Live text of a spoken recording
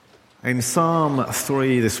In Psalm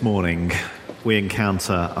 3 this morning, we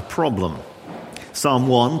encounter a problem. Psalm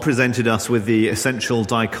 1 presented us with the essential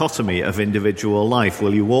dichotomy of individual life.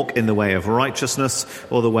 Will you walk in the way of righteousness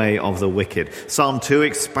or the way of the wicked? Psalm 2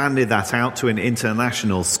 expanded that out to an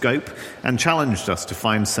international scope and challenged us to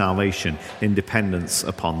find salvation in dependence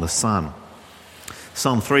upon the Son.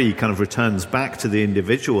 Psalm 3 kind of returns back to the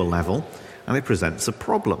individual level, and it presents a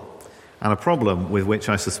problem, and a problem with which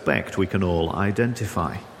I suspect we can all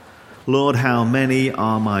identify. Lord, how many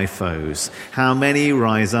are my foes? How many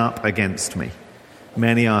rise up against me?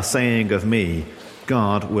 Many are saying of me,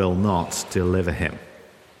 God will not deliver him.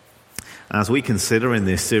 As we consider in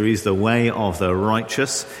this series the way of the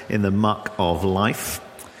righteous in the muck of life,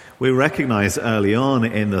 we recognize early on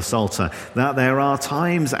in the Psalter that there are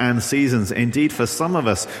times and seasons, indeed for some of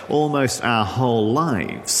us almost our whole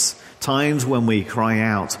lives, times when we cry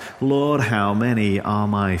out, Lord, how many are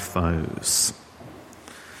my foes?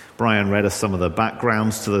 Brian read us some of the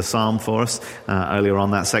backgrounds to the psalm for us earlier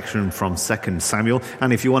on, that section from 2 Samuel.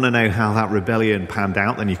 And if you want to know how that rebellion panned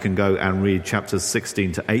out, then you can go and read chapters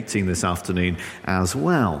 16 to 18 this afternoon as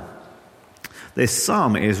well. This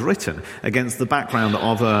psalm is written against the background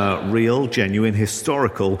of a real, genuine,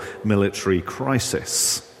 historical military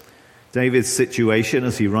crisis. David's situation,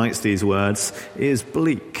 as he writes these words, is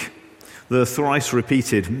bleak. The thrice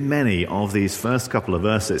repeated many of these first couple of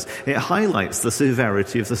verses, it highlights the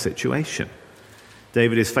severity of the situation.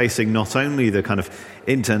 David is facing not only the kind of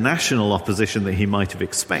international opposition that he might have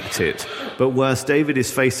expected, but worse, David is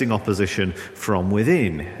facing opposition from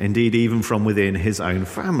within, indeed even from within his own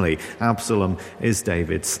family. Absalom is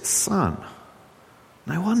David's son.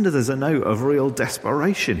 No wonder there's a note of real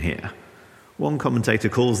desperation here. One commentator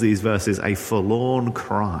calls these verses a forlorn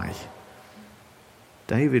cry.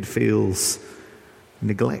 David feels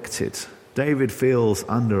neglected. David feels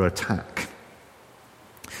under attack.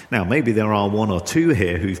 Now, maybe there are one or two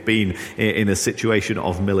here who've been in a situation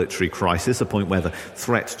of military crisis, a point where the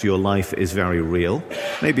threat to your life is very real.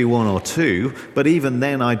 Maybe one or two, but even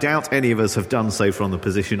then I doubt any of us have done so from the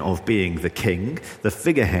position of being the king, the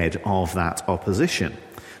figurehead of that opposition.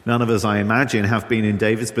 None of us, I imagine, have been in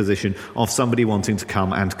David's position of somebody wanting to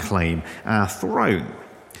come and claim our throne.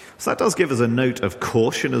 So that does give us a note of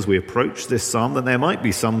caution as we approach this psalm, that there might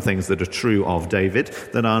be some things that are true of David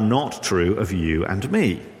that are not true of you and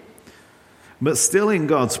me. But still, in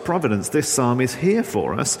God's providence, this psalm is here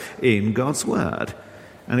for us in God's word.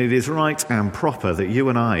 And it is right and proper that you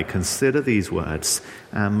and I consider these words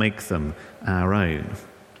and make them our own.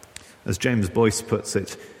 As James Boyce puts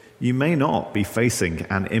it, you may not be facing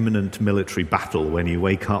an imminent military battle when you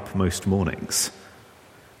wake up most mornings,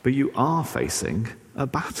 but you are facing a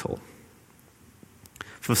battle.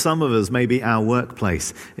 For some of us, maybe our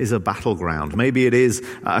workplace is a battleground. Maybe it is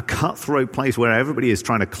a cutthroat place where everybody is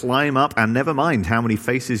trying to climb up, and never mind how many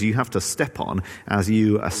faces you have to step on as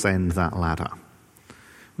you ascend that ladder.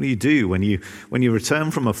 What do you do when you return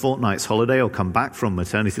from a fortnight's holiday or come back from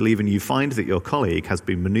maternity leave and you find that your colleague has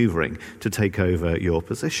been maneuvering to take over your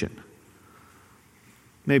position?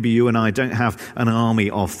 Maybe you and I don't have an army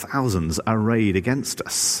of thousands arrayed against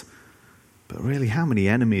us. But really, how many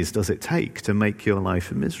enemies does it take to make your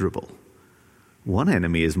life miserable? One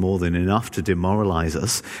enemy is more than enough to demoralize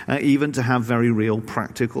us, even to have very real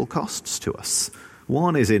practical costs to us.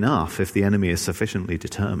 One is enough if the enemy is sufficiently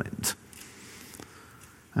determined.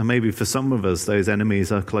 And maybe for some of us, those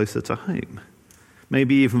enemies are closer to home.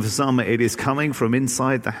 Maybe even for some, it is coming from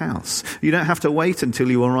inside the house. You don't have to wait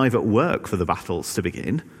until you arrive at work for the battles to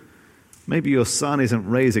begin. Maybe your son isn't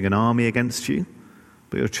raising an army against you,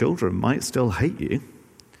 but your children might still hate you.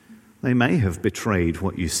 They may have betrayed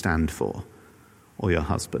what you stand for, or your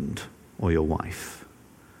husband, or your wife.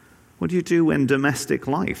 What do you do when domestic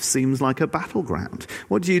life seems like a battleground?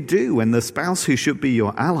 What do you do when the spouse who should be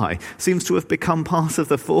your ally seems to have become part of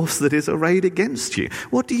the force that is arrayed against you?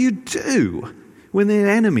 What do you do when the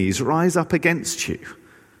enemies rise up against you,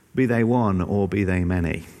 be they one or be they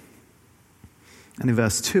many? And in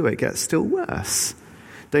verse 2, it gets still worse.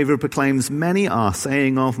 David proclaims, many are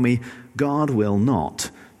saying of me, God will not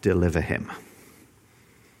deliver him.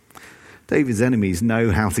 David's enemies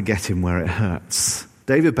know how to get him where it hurts.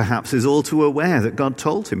 David perhaps is all too aware that God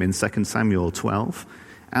told him in 2 Samuel 12,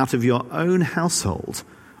 out of your own household,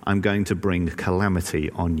 I'm going to bring calamity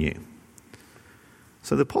on you.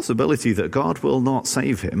 So the possibility that God will not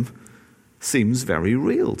save him seems very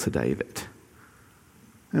real to David.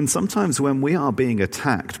 And sometimes when we are being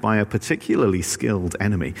attacked by a particularly skilled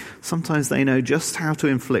enemy, sometimes they know just how to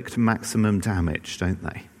inflict maximum damage, don't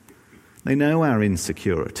they? They know our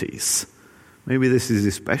insecurities. Maybe this is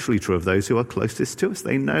especially true of those who are closest to us.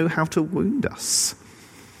 They know how to wound us.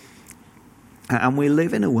 And we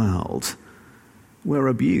live in a world where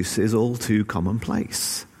abuse is all too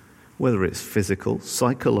commonplace. Whether it's physical,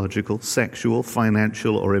 psychological, sexual,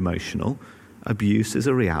 financial, or emotional, abuse is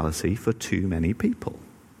a reality for too many people.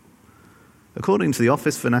 According to the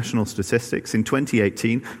Office for National Statistics, in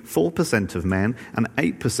 2018, 4% of men and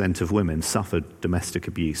 8% of women suffered domestic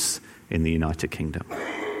abuse in the United Kingdom.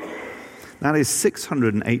 That is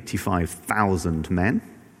 685,000 men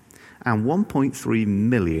and 1.3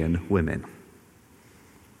 million women.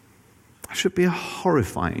 That should be a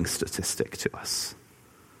horrifying statistic to us.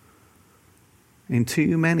 In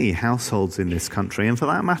too many households in this country, and for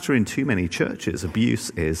that matter in too many churches, abuse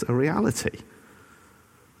is a reality.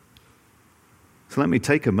 So let me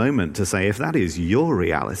take a moment to say, if that is your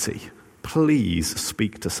reality, please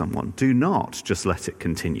speak to someone. Do not just let it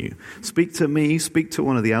continue. Speak to me, speak to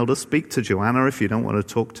one of the elders, speak to Joanna if you don't want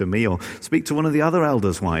to talk to me, or speak to one of the other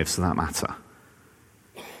elders' wives for that matter.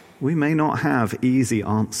 We may not have easy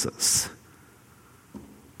answers,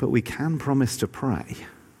 but we can promise to pray,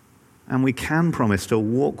 and we can promise to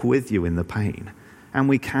walk with you in the pain, and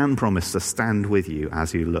we can promise to stand with you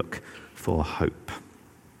as you look for hope.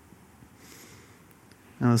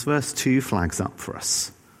 Now, as verse 2 flags up for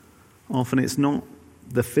us, often it's not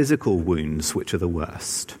the physical wounds which are the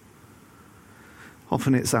worst.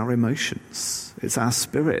 Often it's our emotions, it's our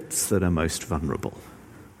spirits that are most vulnerable.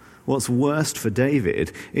 What's worst for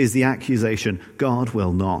David is the accusation, God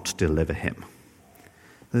will not deliver him.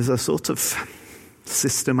 There's a sort of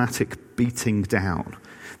systematic beating down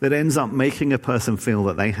that ends up making a person feel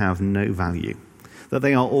that they have no value, that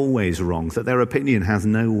they are always wrong, that their opinion has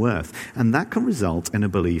no worth. And that can result in a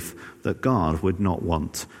belief that God would not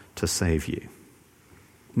want to save you.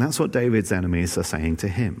 And that's what David's enemies are saying to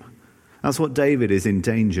him. That's what David is in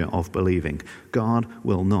danger of believing. God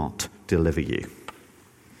will not deliver you.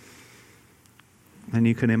 And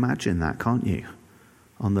you can imagine that, can't you?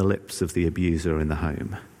 On the lips of the abuser in the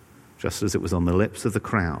home, just as it was on the lips of the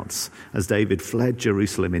crowds, as David fled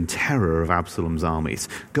Jerusalem in terror of Absalom's armies.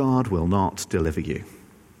 God will not deliver you.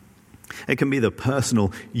 It can be the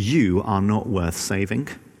personal, you are not worth saving.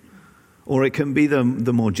 Or it can be the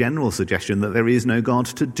more general suggestion that there is no God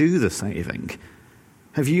to do the saving.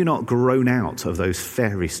 Have you not grown out of those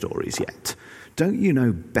fairy stories yet? Don't you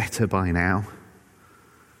know better by now?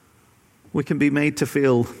 We can be made to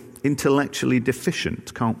feel intellectually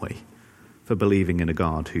deficient, can't we, for believing in a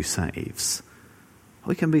God who saves.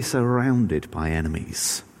 We can be surrounded by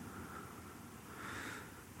enemies.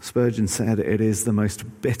 Spurgeon said, it is the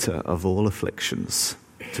most bitter of all afflictions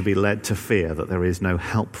to be led to fear that there is no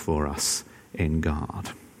help for us in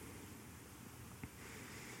God.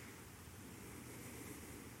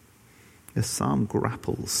 This psalm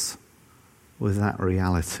grapples with that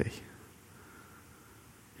reality.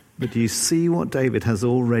 But do you see what David has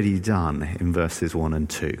already done in verses 1 and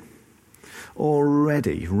 2?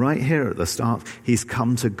 Already, right here at the start, he's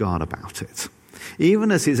come to God about it.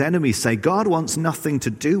 Even as his enemies say, God wants nothing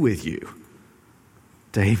to do with you,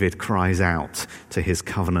 David cries out to his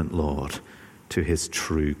covenant Lord, to his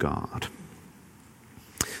true God.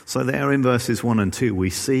 So there in verses 1 and 2,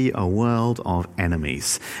 we see a world of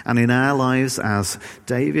enemies. And in our lives, as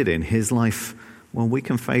David in his life, well, we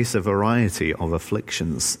can face a variety of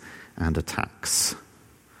afflictions and attacks.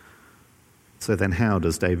 So then how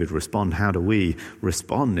does David respond? How do we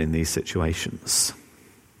respond in these situations?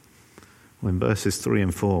 Well, in verses 3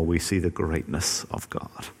 and 4, we see the greatness of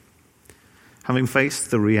God. Having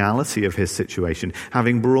faced the reality of his situation,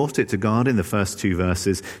 having brought it to God in the first two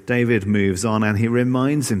verses, David moves on and he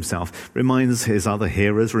reminds himself, reminds his other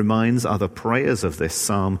hearers, reminds other prayers of this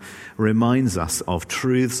psalm, reminds us of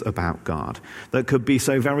truths about God that could be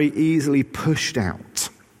so very easily pushed out.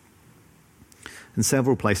 In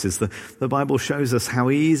several places, the Bible shows us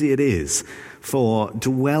how easy it is for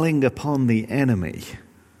dwelling upon the enemy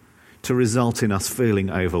to result in us feeling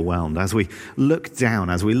overwhelmed. As we look down,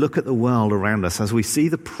 as we look at the world around us, as we see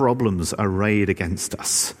the problems arrayed against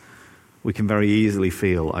us, we can very easily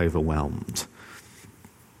feel overwhelmed.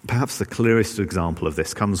 Perhaps the clearest example of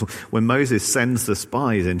this comes when Moses sends the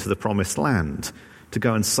spies into the promised land to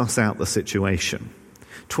go and suss out the situation.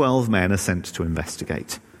 12 men are sent to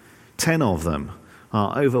investigate. 10 of them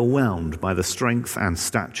are overwhelmed by the strength and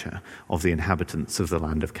stature of the inhabitants of the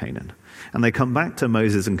land of Canaan. And they come back to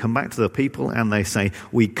Moses and come back to the people and they say,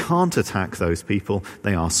 we can't attack those people,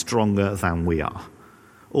 they are stronger than we are.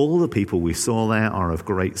 All the people we saw there are of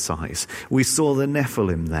great size. We saw the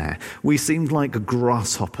Nephilim there. We seemed like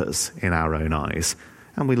grasshoppers in our own eyes,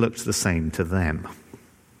 and we looked the same to them.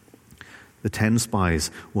 The 10 spies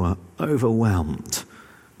were overwhelmed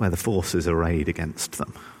by the forces arrayed against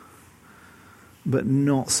them. But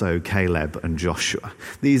not so Caleb and Joshua.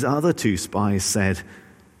 These other two spies said,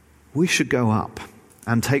 "We should go up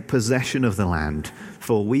and take possession of the land,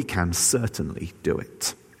 for we can certainly do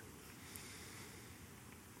it."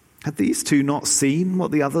 Had these two not seen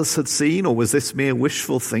what the others had seen, or was this mere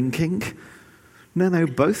wishful thinking? No,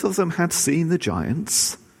 both of them had seen the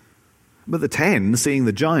giants. But the 10, seeing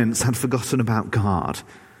the giants, had forgotten about God.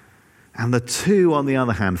 And the two, on the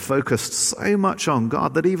other hand, focused so much on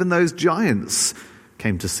God that even those giants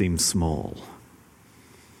came to seem small.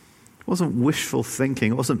 It wasn't wishful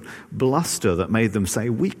thinking, it wasn't bluster that made them say,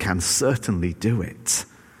 "We can certainly do it."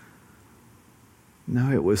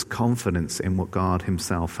 No, it was confidence in what God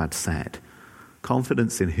himself had said.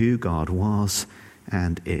 Confidence in who God was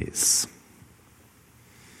and is.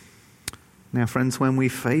 Now, friends, when we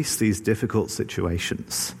face these difficult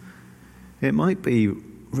situations, it might be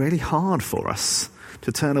really hard for us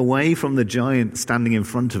to turn away from the giant standing in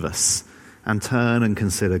front of us and turn and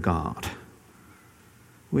consider God.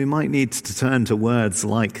 We might need to turn to words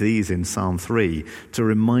like these in Psalm 3 to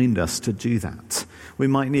remind us to do that. We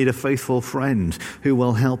might need a faithful friend who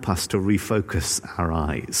will help us to refocus our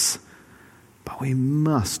eyes. But we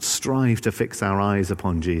must strive to fix our eyes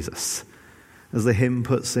upon Jesus. As the hymn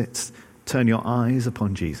puts it, turn your eyes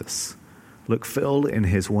upon Jesus. Look full in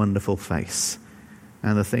his wonderful face,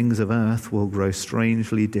 and the things of earth will grow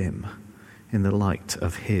strangely dim in the light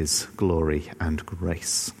of his glory and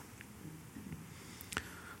grace.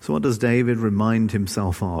 So what does David remind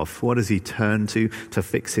himself of? What does he turn to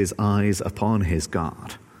fix his eyes upon his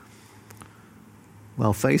God?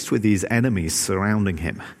 Well, faced with these enemies surrounding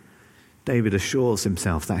him, David assures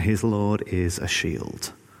himself that his Lord is a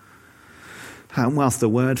shield. And whilst the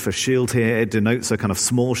word for shield here, it denotes a kind of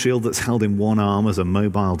small shield that's held in one arm as a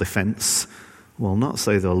mobile defense, well, not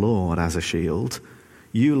so the Lord as a shield.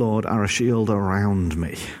 You, Lord, are a shield around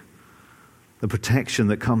me. The protection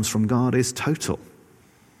that comes from God is total.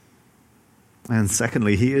 And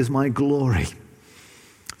secondly, he is my glory.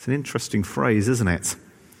 It's an interesting phrase, isn't it?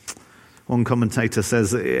 One commentator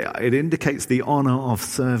says it indicates the honor of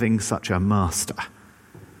serving such a master.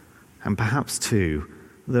 And perhaps, too,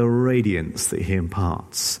 the radiance that he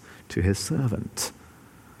imparts to his servant.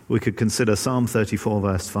 We could consider Psalm 34,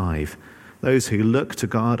 verse 5. Those who look to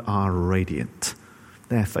God are radiant.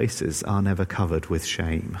 Their faces are never covered with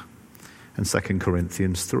shame. And 2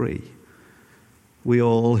 Corinthians 3. We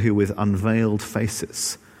all who with unveiled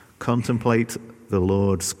faces contemplate the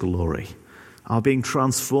Lord's glory are being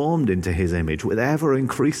transformed into his image with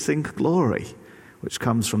ever-increasing glory, which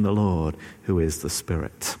comes from the Lord who is the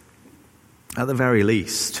Spirit. At the very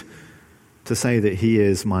least, to say that he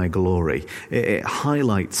is my glory, it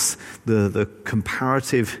highlights the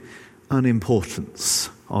comparative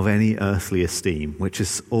unimportance of any earthly esteem, which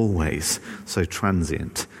is always so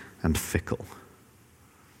transient and fickle.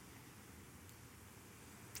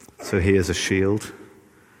 So he is a shield.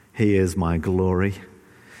 He is my glory.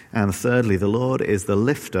 And thirdly, the Lord is the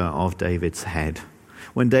lifter of David's head.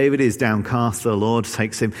 When David is downcast, the Lord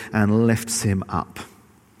takes him and lifts him up.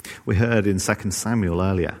 We heard in 2 Samuel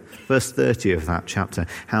earlier, verse 30 of that chapter,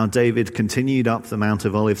 how David continued up the Mount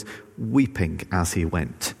of Olives, weeping as he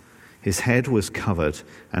went. His head was covered,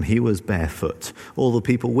 and he was barefoot. All the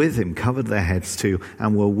people with him covered their heads too,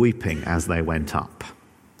 and were weeping as they went up.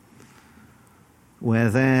 Where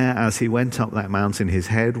there, as he went up that mountain, his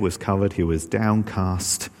head was covered, he was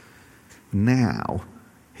downcast. Now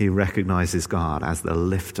he recognizes God as the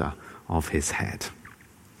lifter of his head.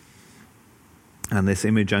 And this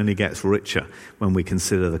image only gets richer when we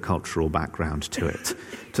consider the cultural background to it.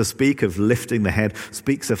 To speak of lifting the head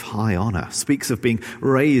speaks of high honor, speaks of being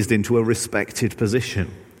raised into a respected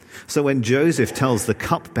position. So when Joseph tells the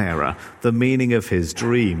cupbearer the meaning of his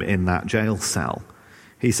dream in that jail cell,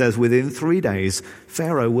 he says, within 3 days,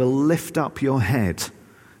 Pharaoh will lift up your head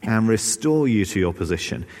and restore you to your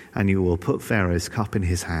position, and you will put Pharaoh's cup in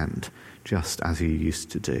his hand, just as you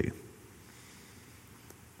used to do.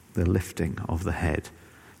 The lifting of the head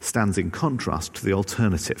stands in contrast to the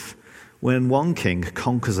alternative. When one king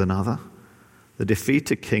conquers another, the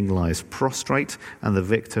defeated king lies prostrate, and the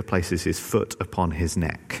victor places his foot upon his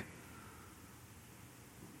neck.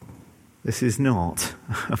 This is not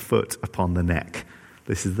a foot upon the neck.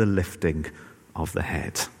 This is the lifting of the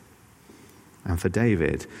head. And for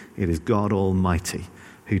David, it is God Almighty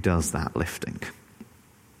who does that lifting.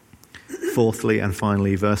 Fourthly and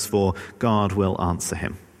finally, verse 4, God will answer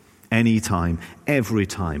him. Anytime, every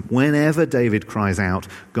time, whenever David cries out,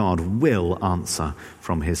 God will answer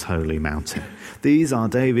from his holy mountain. These are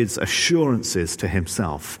David's assurances to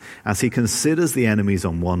himself. As he considers the enemies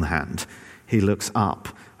on one hand, he looks up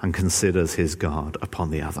and considers his God upon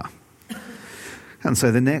the other. And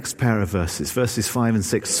so the next pair of verses 5 and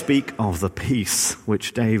 6, speak of the peace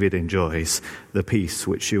which David enjoys, the peace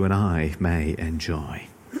which you and I may enjoy.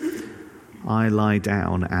 I lie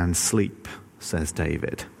down and sleep, says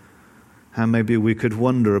David. And maybe we could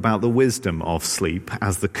wonder about the wisdom of sleep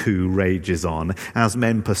as the coup rages on, as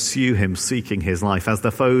men pursue him seeking his life, as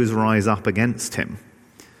the foes rise up against him.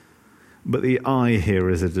 But the I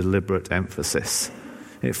here is a deliberate emphasis.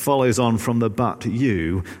 It follows on from the but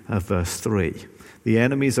you of verse 3. The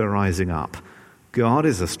enemies are rising up. God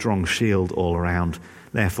is a strong shield all around.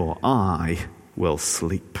 Therefore, I will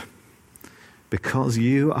sleep. Because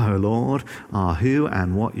you, O Lord, are who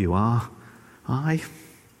and what you are, I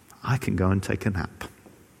can go and take a nap.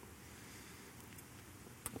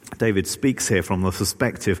 David speaks here from the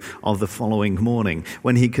perspective of the following morning,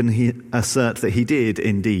 when he can assert that he did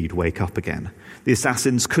indeed wake up again. The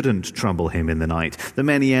assassins couldn't trouble him in the night. The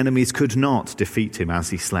many enemies could not defeat him as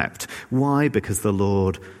he slept. Why? Because the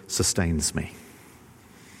Lord sustains me.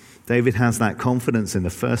 David has that confidence in the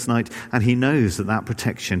first night, and he knows that that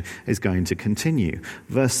protection is going to continue.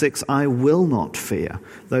 Verse 6, I will not fear,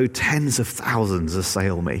 though tens of thousands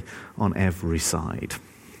assail me on every side.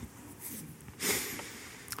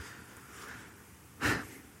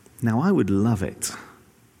 Now, I would love it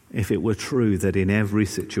if it were true that in every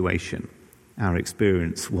situation our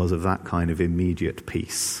experience was of that kind of immediate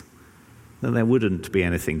peace, that there wouldn't be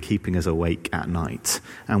anything keeping us awake at night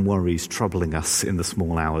and worries troubling us in the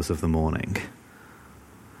small hours of the morning.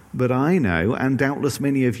 But I know, and doubtless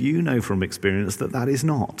many of you know from experience, that that is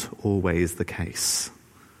not always the case.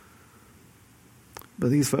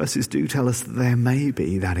 But these verses do tell us that there may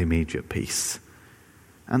be that immediate peace.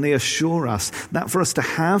 And they assure us that for us to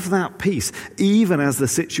have that peace, even as the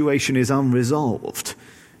situation is unresolved,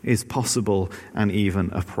 is possible and even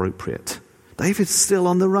appropriate. David's still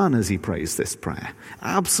on the run as he prays this prayer.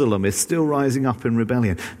 Absalom is still rising up in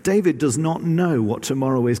rebellion. David does not know what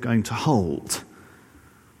tomorrow is going to hold.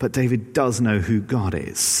 But David does know who God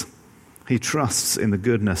is. He trusts in the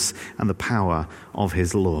goodness and the power of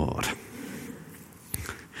his Lord.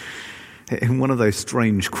 In one of those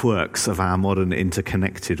strange quirks of our modern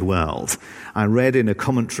interconnected world, I read in a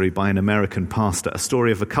commentary by an American pastor a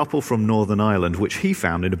story of a couple from Northern Ireland, which he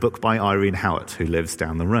found in a book by Irene Howard, who lives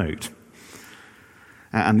down the road.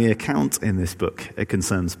 And the account in this book, it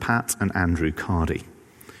concerns Pat and Andrew Cardy,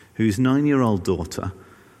 whose 9-year-old daughter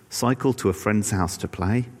cycled to a friend's house to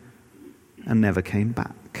play and never came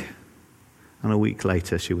back. And a week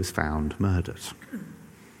later, she was found murdered.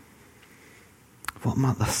 What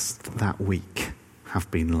must that week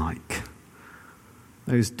have been like?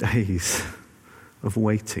 Those days of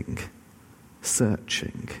waiting,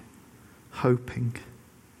 searching, hoping,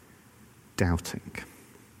 doubting.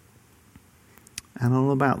 And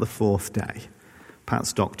on about the 4th day,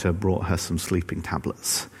 Pat's doctor brought her some sleeping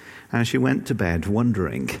tablets, and she went to bed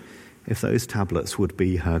wondering if those tablets would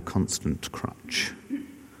be her constant crutch.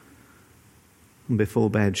 And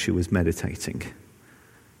before bed, she was meditating,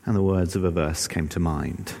 and the words of a verse came to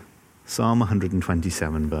mind. Psalm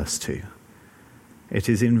 127, verse 2. It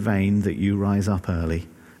is in vain that you rise up early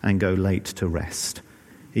and go late to rest,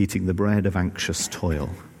 eating the bread of anxious toil,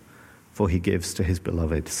 for he gives to his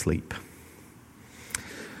beloved sleep.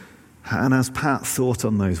 And as Pat thought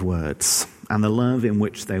on those words and the love in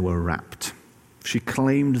which they were wrapped, she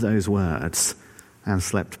claimed those words and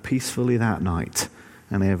slept peacefully that night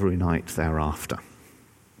and every night thereafter.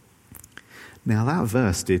 Now, that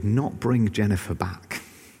verse did not bring Jennifer back.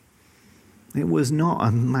 It was not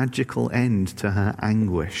a magical end to her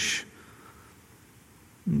anguish.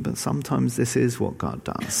 But sometimes this is what God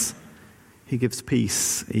does. He gives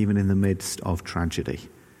peace even in the midst of tragedy,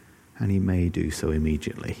 and he may do so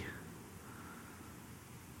immediately.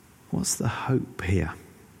 What's the hope here?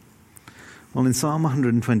 Well, in Psalm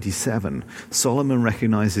 127, Solomon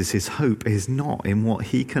recognizes his hope is not in what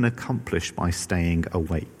he can accomplish by staying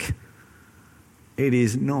awake. It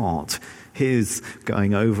is not his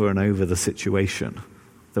going over and over the situation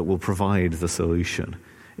that will provide the solution.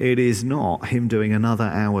 It is not him doing another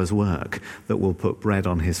hour's work that will put bread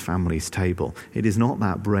on his family's table. It is not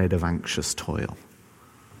that bread of anxious toil.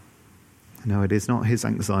 No, it is not his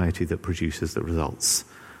anxiety that produces the results,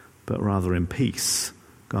 but rather in peace,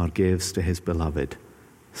 God gives to his beloved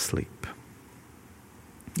sleep.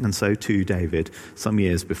 And so too David, some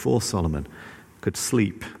years before Solomon, could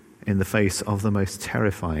sleep in the face of the most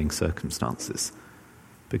terrifying circumstances,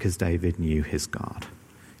 because David knew his God.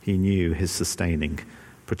 He knew his sustaining,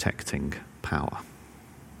 protecting power.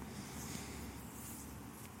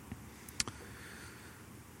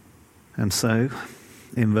 And so,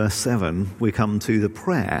 in verse 7, we come to the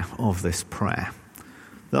prayer of this prayer.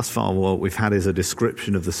 Thus far, what we've had is a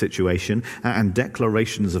description of the situation and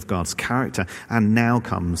declarations of God's character, and now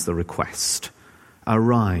comes the request.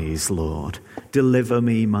 Arise, Lord, deliver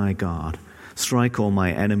me, my God. Strike all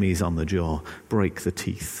my enemies on the jaw, break the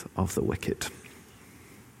teeth of the wicked.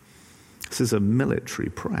 This is a military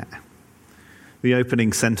prayer. The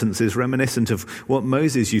opening sentence is reminiscent of what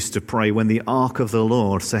Moses used to pray when the ark of the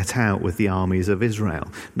Lord set out with the armies of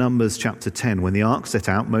Israel. Numbers chapter 10, when the ark set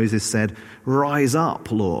out, Moses said, "Rise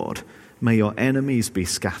up, Lord. May your enemies be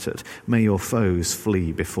scattered. May your foes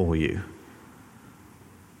flee before you."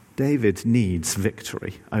 David needs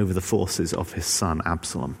victory over the forces of his son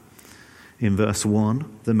Absalom. In verse 1,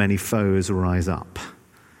 the many foes rise up.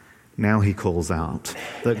 Now he calls out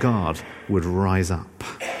that God would rise up.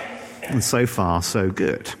 And so far, so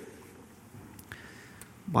good.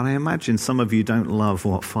 But I imagine some of you don't love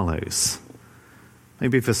what follows.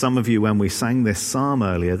 Maybe for some of you, when we sang this psalm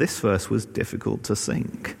earlier, this verse was difficult to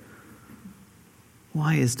sing.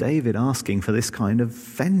 Why is David asking for this kind of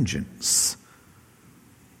vengeance?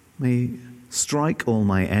 May strike all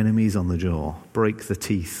my enemies on the jaw, break the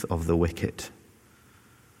teeth of the wicked.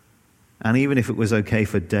 And even if it was okay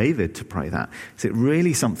for David to pray that, is it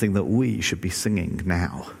really something that we should be singing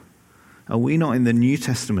now? Are we not in the New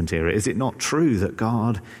Testament era? Is it not true that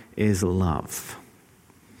God is love?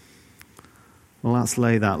 Well, let's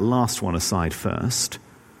lay that last one aside first,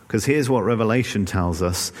 because here's what Revelation tells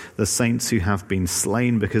us the saints who have been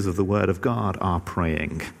slain because of the word of God are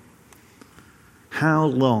praying. How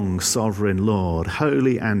long, sovereign Lord,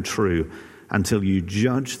 holy and true, until you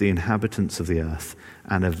judge the inhabitants of the earth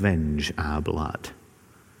and avenge our blood?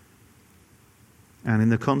 And in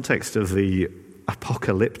the context of the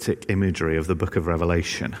apocalyptic imagery of the book of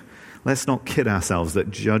Revelation, let's not kid ourselves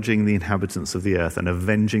that judging the inhabitants of the earth and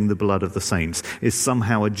avenging the blood of the saints is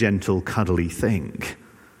somehow a gentle, cuddly thing.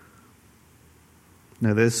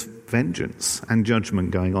 No, there's vengeance and judgment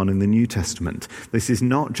going on in the New Testament. This is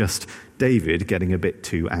not just David getting a bit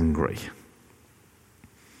too angry.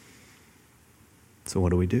 So what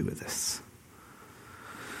do we do with this?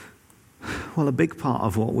 Well, a big part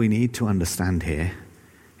of what we need to understand here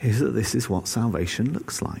is that this is what salvation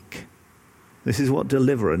looks like. This is what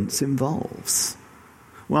deliverance involves.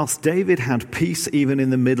 Whilst David had peace even in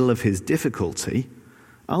the middle of his difficulty,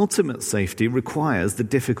 ultimate safety requires the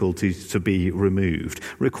difficulty to be removed,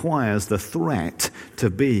 requires the threat to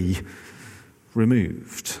be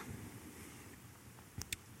removed.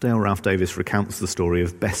 Dale Ralph Davis recounts the story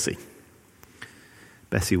of Bessie.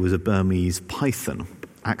 Bessie was a Burmese python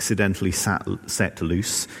accidentally set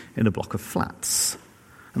loose in a block of flats.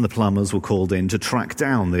 And the plumbers were called in to track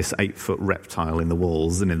down this 8-foot reptile in the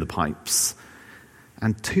walls and in the pipes.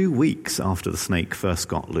 And 2 weeks after the snake first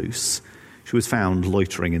got loose, she was found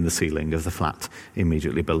loitering in the ceiling of the flat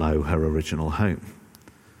immediately below her original home.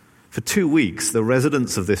 For 2 weeks, the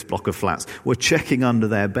residents of this block of flats were checking under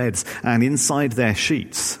their beds and inside their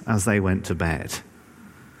sheets as they went to bed.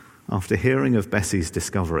 After hearing of Bessie's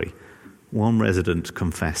discovery, one resident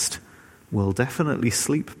confessed, "We'll definitely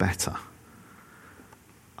sleep better."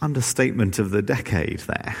 Understatement of the decade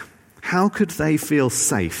there. How could they feel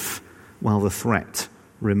safe while the threat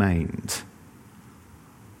remained?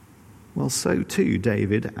 Well, so too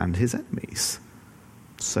David and his enemies.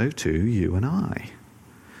 So too you and I.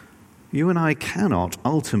 You and I cannot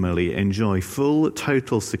ultimately enjoy full,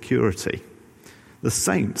 total security. The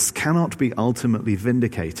saints cannot be ultimately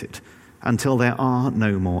vindicated until there are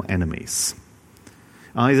no more enemies.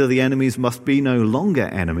 Either the enemies must be no longer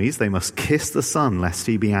enemies, they must kiss the Son lest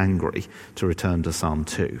he be angry, to return to Psalm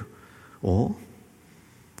 2, or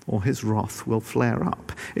his wrath will flare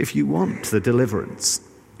up. If you want the deliverance,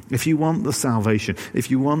 if you want the salvation,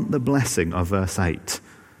 if you want the blessing of verse 8,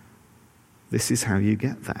 this is how you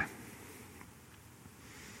get there.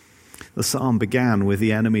 The psalm began with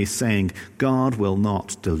the enemy saying, God will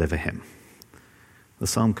not deliver him. The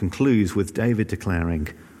psalm concludes with David declaring,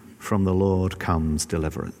 from the Lord comes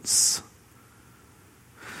deliverance.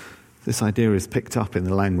 This idea is picked up in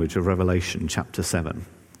the language of Revelation chapter 7.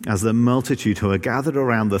 As the multitude who are gathered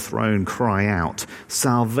around the throne cry out,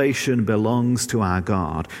 salvation belongs to our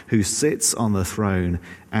God, who sits on the throne,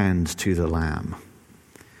 and to the Lamb.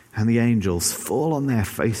 And the angels fall on their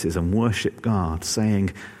faces and worship God,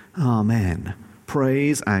 saying, Amen.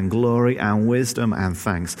 Praise and glory and wisdom and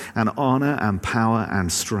thanks and honor and power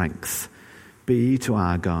and strength be to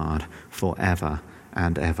our God forever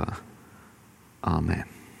and ever. Amen.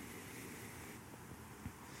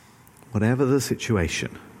 Whatever the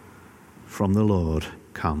situation, from the Lord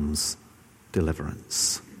comes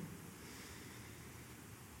deliverance.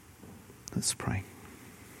 Let's pray.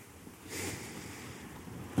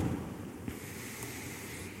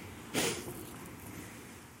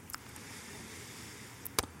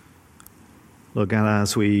 Lord God,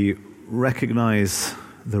 as we recognize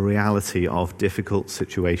the reality of difficult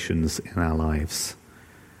situations in our lives,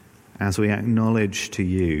 as we acknowledge to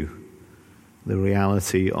you the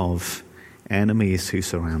reality of enemies who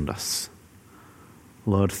surround us,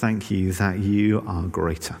 Lord, thank you that you are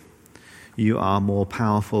greater. You are more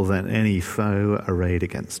powerful than any foe arrayed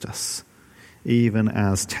against us. Even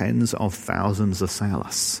as tens of thousands assail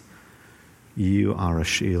us, you are a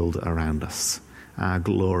shield around us, our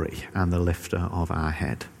glory and the lifter of our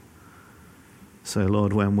head. So,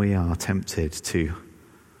 Lord, when we are tempted to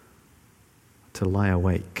lie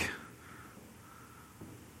awake,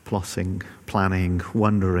 plotting, planning,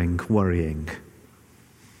 wondering, worrying,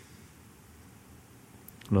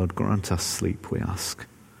 Lord, grant us sleep, we ask.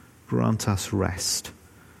 Grant us rest,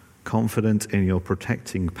 confident in your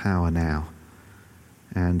protecting power now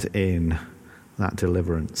and in that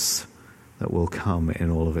deliverance that will come in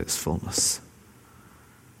all of its fullness.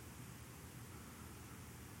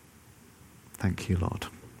 Thank you, Lord.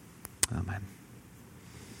 Amen.